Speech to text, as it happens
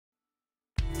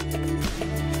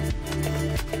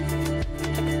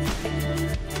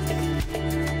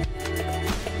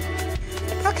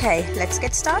Okay, let's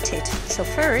get started. So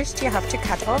first you have to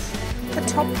cut off the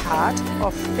top part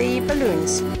of the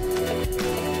balloons.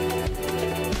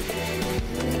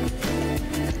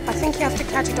 I think you have to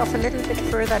cut it off a little bit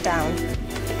further down.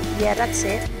 Yeah, that's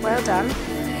it. Well done.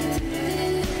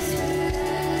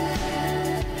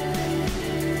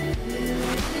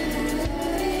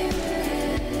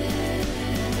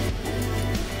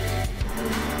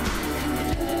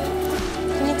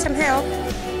 You need some help?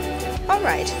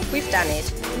 Alright, we've done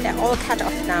it. They're all cut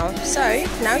off now. So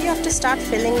now you have to start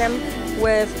filling them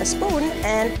with a spoon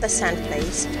and the sand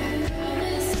paste.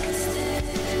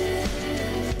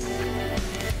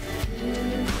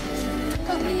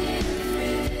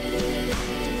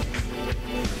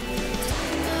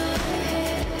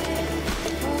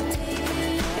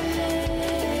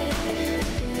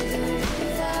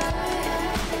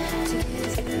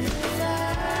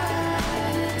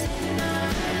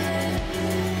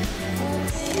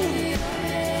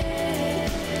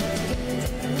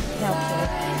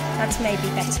 That's maybe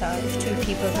better if two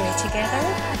people do it together.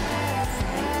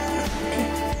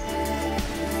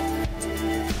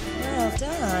 Well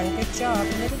done, good job. A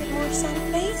little bit more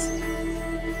sand, please.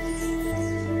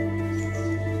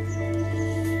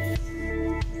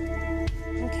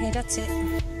 Okay, that's it.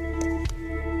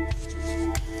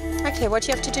 Okay, what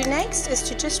you have to do next is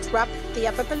to just rub the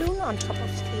other balloon on top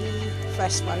of the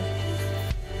first one.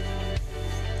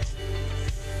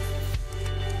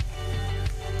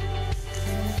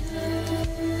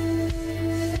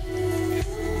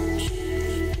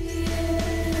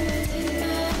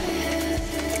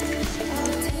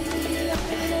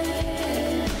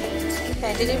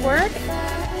 Okay, did it work?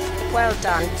 Well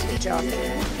done, good job.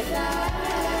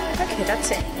 Okay,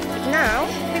 that's it. Now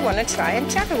we want to try and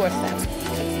juggle with them.